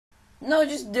No,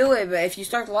 just do it, but if you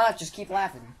start to laugh, just keep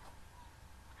laughing.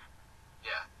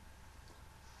 Yeah.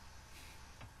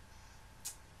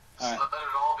 Alright. Let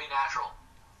it all be natural.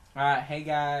 Alright, hey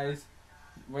guys.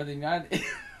 We're the United...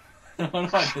 What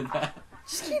do I do that?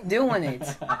 Just keep doing it.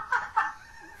 I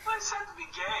said to be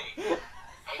gay.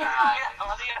 Hey guys.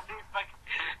 All you gotta do is fucking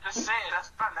just say it. That's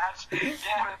not natural.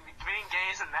 Yeah, being gay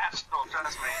isn't natural.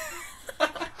 Trust me.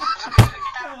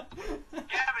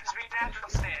 Yeah, but just be natural.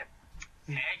 Say it.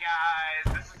 Hey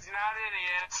guys, this is Not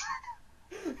Idiots.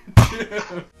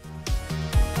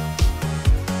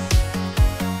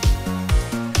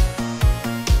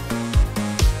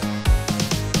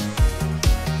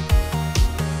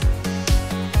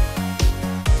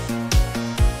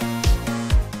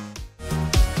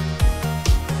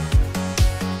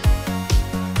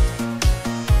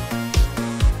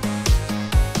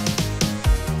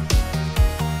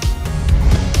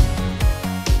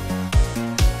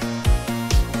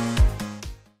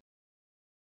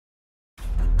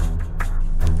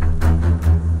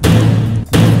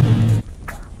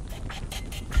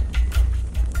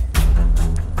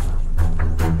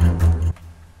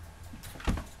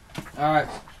 Alright.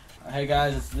 Hey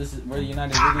guys, we're the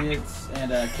United Idiots,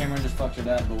 and Cameron just fucked it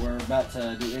up, but we're about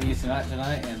to do Idiots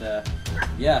tonight, and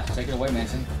yeah, take it away,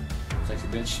 Mason. Sexy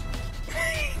bitch.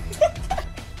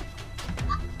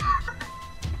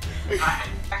 I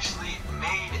actually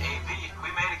made we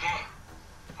made a game.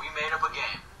 We made up a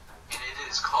game. And it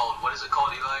is called, what is it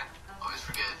called, Eli? I always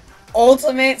forget.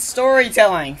 Ultimate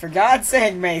storytelling, for God's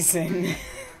sake, Mason. It's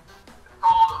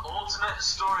called Ultimate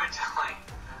Storytelling.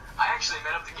 I actually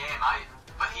made up the game,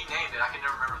 but he named it. I can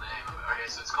never remember the name of it. Okay,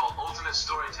 so it's called Ultimate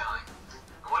Storytelling.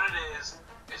 And what it is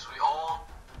we all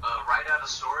write out a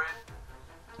story,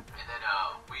 and then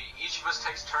each of us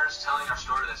takes turns telling our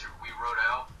story that we wrote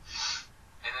out.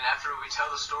 And then after we tell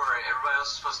the story, everybody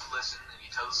else is supposed to listen, and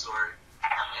you tell the story.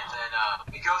 And then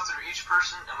we go through each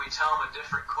person, and we tell them a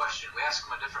different question. We ask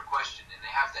them a different question, and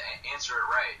they have to answer it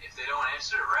right. If they don't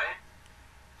answer it right,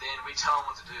 then we tell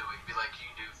them what to do. We can be like, you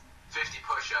can do 50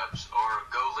 push-ups, or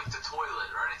go lick the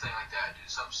toilet, or anything like that. Do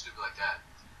something stupid like that,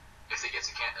 if they get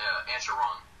the answer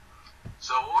wrong.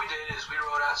 So what we did is we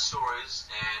wrote out stories,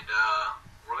 and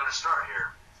we're going to start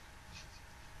here.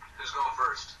 Who's going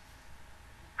first?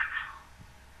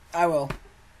 I will.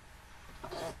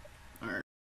 Alright.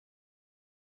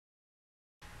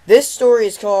 This story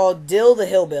is called Dill the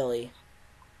Hillbilly.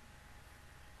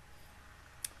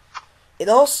 It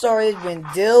all started when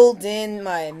Dill Din,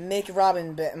 my Mick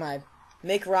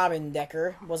Robin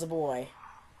Decker, was a boy.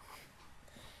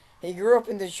 He grew up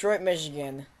in Detroit,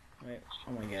 Michigan. Wait,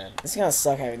 oh my god. This is gonna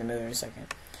suck having to move in a second.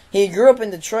 He grew up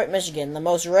in Detroit, Michigan, the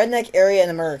most redneck area in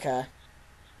America.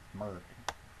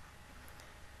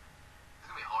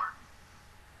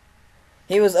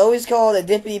 He was always called a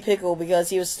dippity pickle because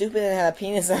he was stupid and had a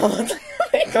penis that looked like a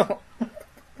pickle.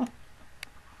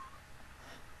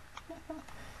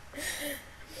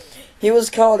 He was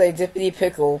called a dippity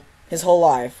pickle his whole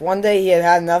life. One day he had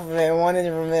had enough of it and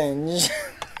wanted revenge.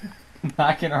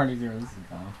 I can already do this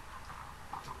now.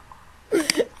 This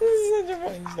is such a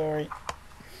funny story.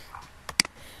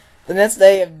 The next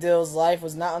day of Dill's life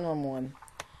was not a normal one.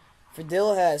 For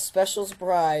Dill had a special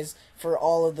surprise for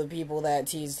all of the people that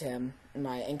teased him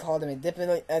and called him a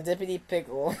dippity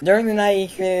pickle. During the night,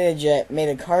 he created a jet made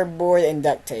of cardboard and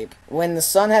duct tape. When the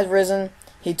sun had risen,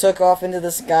 he took off into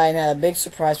the sky and had a big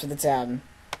surprise for the town.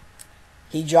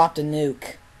 He dropped a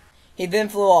nuke. He then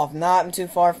flew off, not too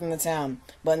far from the town,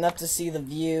 but enough to see the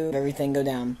view of everything go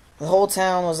down. The whole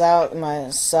town was out on my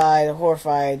side,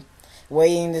 horrified,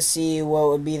 waiting to see what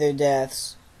would be their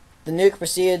deaths. The nuke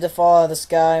proceeded to fall out of the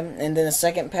sky, and then a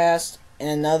second passed,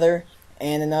 and another,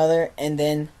 and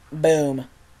then, boom,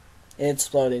 it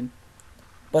exploded.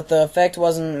 But the effect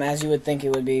wasn't as you would think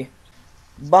it would be.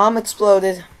 Bomb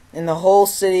exploded, and the whole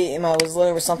city was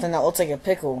littered with something that looked like a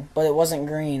pickle, but it wasn't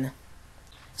green.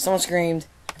 Someone screamed,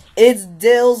 "It's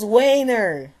Dill's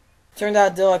Wiener!" Turned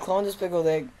out Dill had cloned his pickle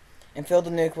dick and filled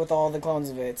the nuke with all the clones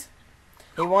of it.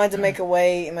 He wanted to make a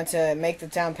way to make the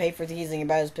town pay for teasing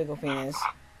about his pickle penis.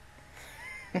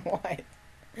 What?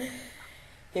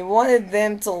 He wanted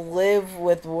them to live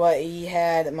with what he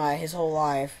had his whole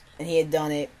life, and he had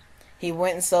done it. He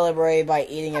went and celebrated by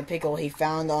eating a pickle he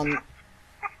found on...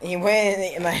 He went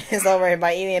and celebrated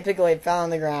by eating a pickle he found on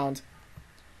the ground.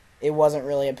 It wasn't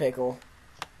really a pickle.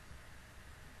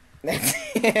 That's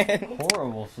it.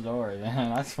 Horrible story,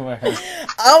 man, I swear.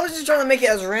 I was just trying to make it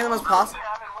as random as possible.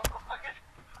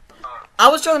 I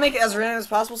was trying to make it as random as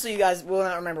possible so you guys will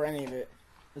not remember any of it.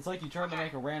 It's like you tried to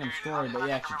make a random story, but you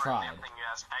actually tried.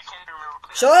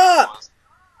 Shut up!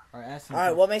 Alright,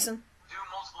 Alright, what, Mason? Do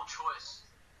multiple choice.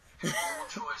 do multiple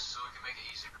choice so we can make it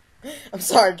easier. I'm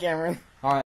sorry, Cameron.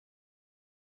 Alright.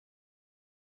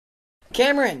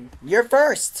 Cameron, you're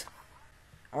first.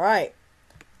 Alright.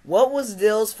 What was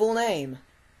Dill's full name?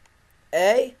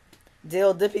 A.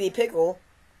 Dill Dippity Pickle.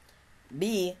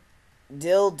 B.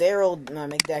 Dill Daryl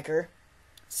McDecker.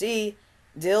 C.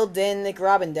 Dill Den Nick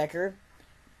Robin Decker.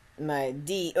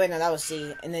 D. Wait, no, that was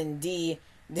C. And then D.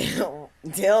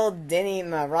 Dill Denny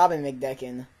Robin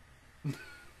McDecken. Nobody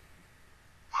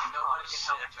can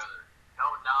help each other.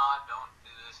 Don't nod, don't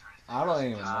do this or anything. I don't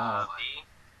even know.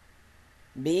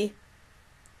 B?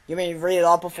 You mean read it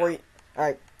all before you...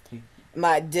 Alright.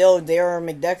 Dill Daryl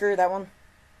McDecker, that one?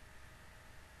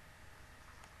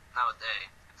 No, it's A.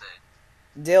 It's A.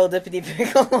 Dill Dippity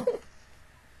Pickle. No,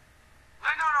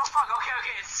 fuck.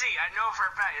 Okay, it's C. I know for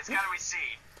a fact. It's gotta be C.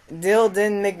 Dill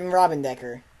Den Robin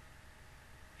Decker.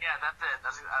 Yeah, that's it.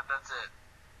 That's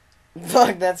it.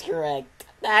 Fuck, that's correct.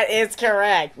 That is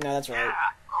correct. No, that's right.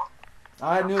 Yeah.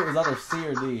 I knew it was either C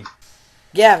or D.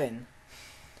 Gavin,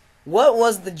 what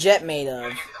was the jet made I'm of?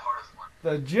 gonna give you the hardest one.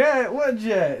 The jet? What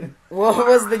jet? What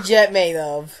was the jet made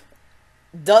of?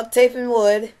 Duct tape and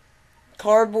wood,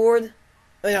 cardboard.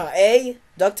 No, A.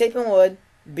 Duct tape and wood.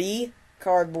 B.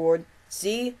 Cardboard.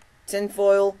 C.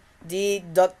 Tinfoil. D.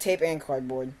 Duct tape and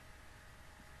cardboard.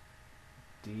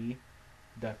 D.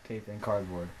 Duct tape and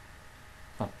cardboard.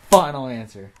 My final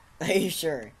answer. Are you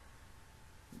sure?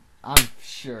 I'm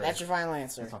sure. That's your final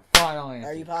That's answer. my final answer.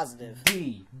 Are you positive?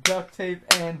 D. Duct tape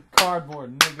and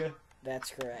cardboard, nigga.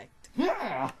 That's correct.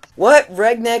 Yeah. What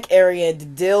redneck area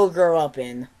did Dill grow up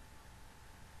in?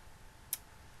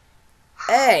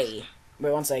 A.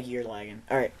 Wait, one sec, you're lagging.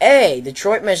 Alright. A.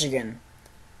 Detroit, Michigan.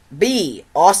 B.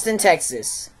 Austin,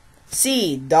 Texas.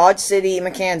 C. Dodge City,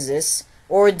 Kansas.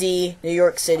 Or D. New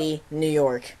York City, New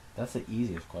York. That's the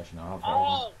easiest question I've heard.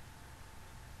 Oh!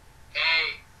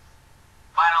 A.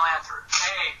 Final answer.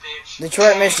 A, bitch.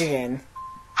 Detroit, A. Michigan.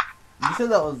 You said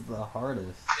that was the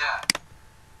hardest. Yeah.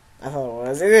 I thought it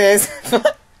was. It is.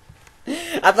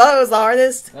 I thought it was the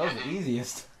hardest. That was the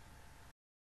easiest.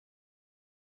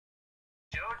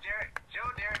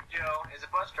 Joe is a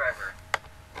bus driver.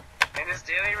 In his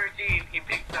daily routine, he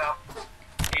picks up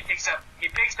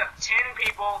 10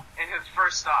 people in his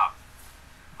first stop.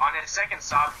 On his second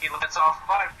stop, he lets off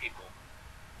 5 people.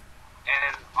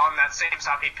 And on that same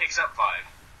stop, he picks up 5.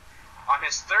 On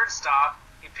his third stop,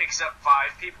 he picks up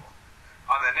 5 people.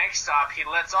 On the next stop, he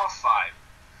lets off 5.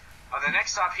 On the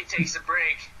next stop, he takes a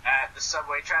break at the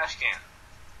subway trash can.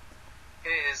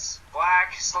 His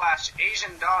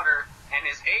black/Asian daughter and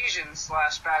his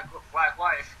Asian/black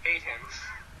wife hate him.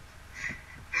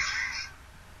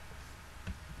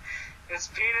 His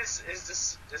penis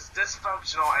is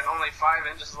dysfunctional and only 5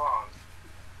 inches long.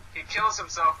 He kills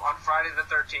himself on Friday the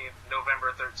 13th,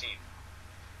 November 13th.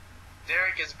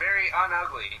 Derek is very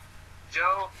unugly.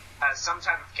 Joe has some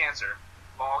type of cancer.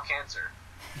 Ball cancer.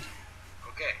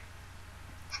 Okay.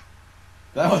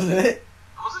 That was it?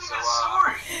 It wasn't even a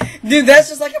story. Dude, that's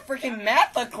just like a freaking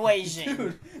math equation.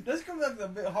 Dude, this comes like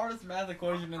the hardest math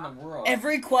equation in the world.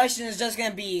 Every question is just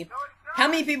gonna be, how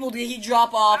many people did he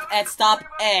drop off at stop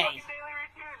A?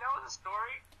 That was a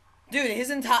story. Dude, his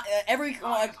entire every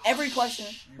question.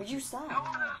 Would you stop?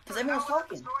 Because everyone's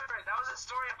talking. That was a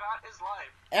story about his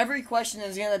life. Every question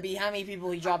is gonna be how many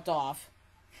people he dropped off.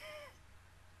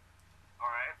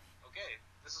 Alright. Okay.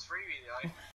 This is for you,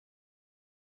 Eli.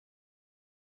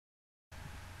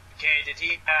 Okay, did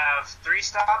he have 3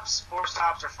 stops, 4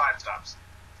 stops, or 5 stops?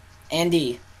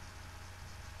 Andy.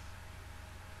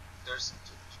 There's...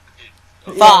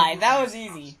 5. That was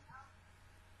easy.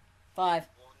 5.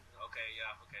 Okay,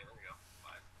 yeah, okay, there we go.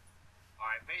 5.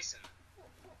 Alright, Mason.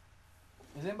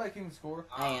 Is anybody keeping score?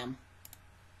 I am.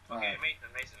 Okay, Alright.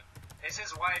 Mason. Is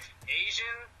his wife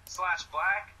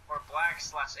Asian/black or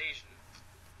black/Asian?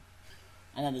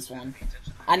 I know this one. Pay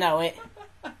attention. I know it.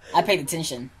 I paid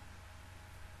attention.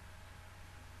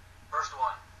 First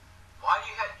one. Why do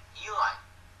you have Eli?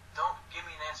 Don't give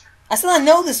me an answer. I still don't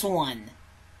know this one.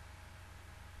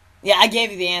 Yeah, I gave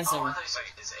you the answer. Oh, I thought you said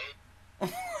it's A.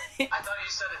 I thought you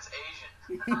said it's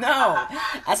Asian. No,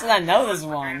 I said I know this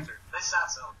one. They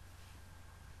sound so.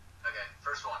 Okay,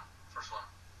 first one.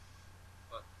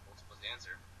 What's the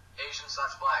answer?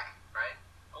 Asian/black, right?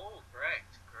 Oh,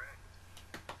 correct.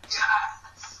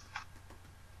 Yes!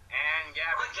 And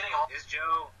Gavin, Really getting all- is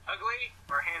Joe ugly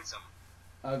or handsome?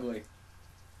 Ugly.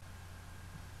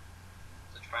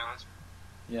 Such a violence.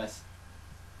 Yes.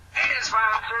 Hey, his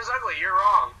final answer is ugly. You're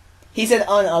wrong. He said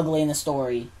unugly in the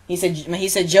story. He said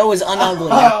Joe is unugly.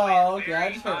 Oh, okay. I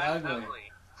Very just heard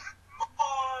ugly.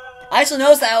 I actually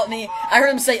noticed that. I heard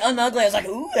him say unugly. I was like,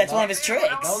 ooh, that's one of his tricks.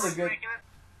 That was a good.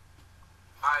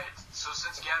 Alright, so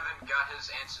since Gavin got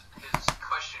his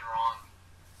question wrong,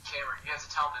 Cameron, you have to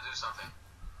tell him to do something.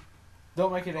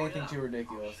 Don't make it anything too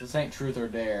ridiculous. This ain't truth or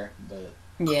dare, but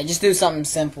Yeah, just do something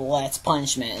simple. That's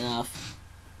punishment enough.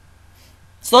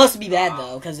 It's supposed to be bad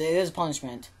though, because it is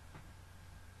punishment.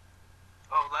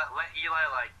 Oh, let Eli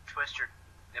like twist your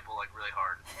nipple like really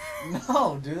hard.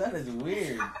 no, dude, that is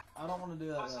weird. I don't want to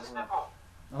do that. What's his That way. nipple?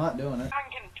 I'm not doing it.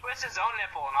 Gavin can twist his own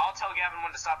nipple, and I'll tell Gavin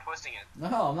when to stop twisting it.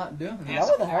 No, I'm not doing it.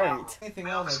 That would hurt. Anything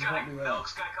else, I just won't do that.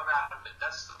 Milk's gonna come out of it.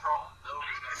 That's the problem. Milk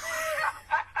is gonna come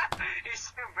out.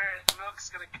 He's too embarrassed. Milk's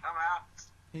gonna come out.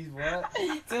 He's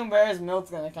what? Too embarrassed,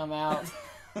 milk's gonna come out.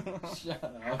 Shut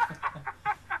up.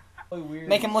 Really weird.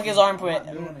 Make him look his I'm not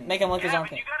armpit. doing it. Make him look his Gavin,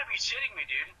 armpit. you gotta be shitting me,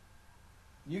 dude.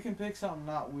 You can pick something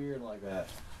not weird like that.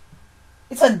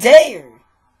 It's a dare.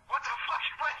 What the fuck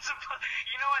am I supposed?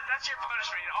 You know what? That's your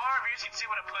punishment. In all our reviews, you can see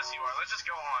what a pussy you are. Let's just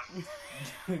go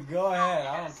on. Go ahead.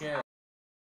 I don't care.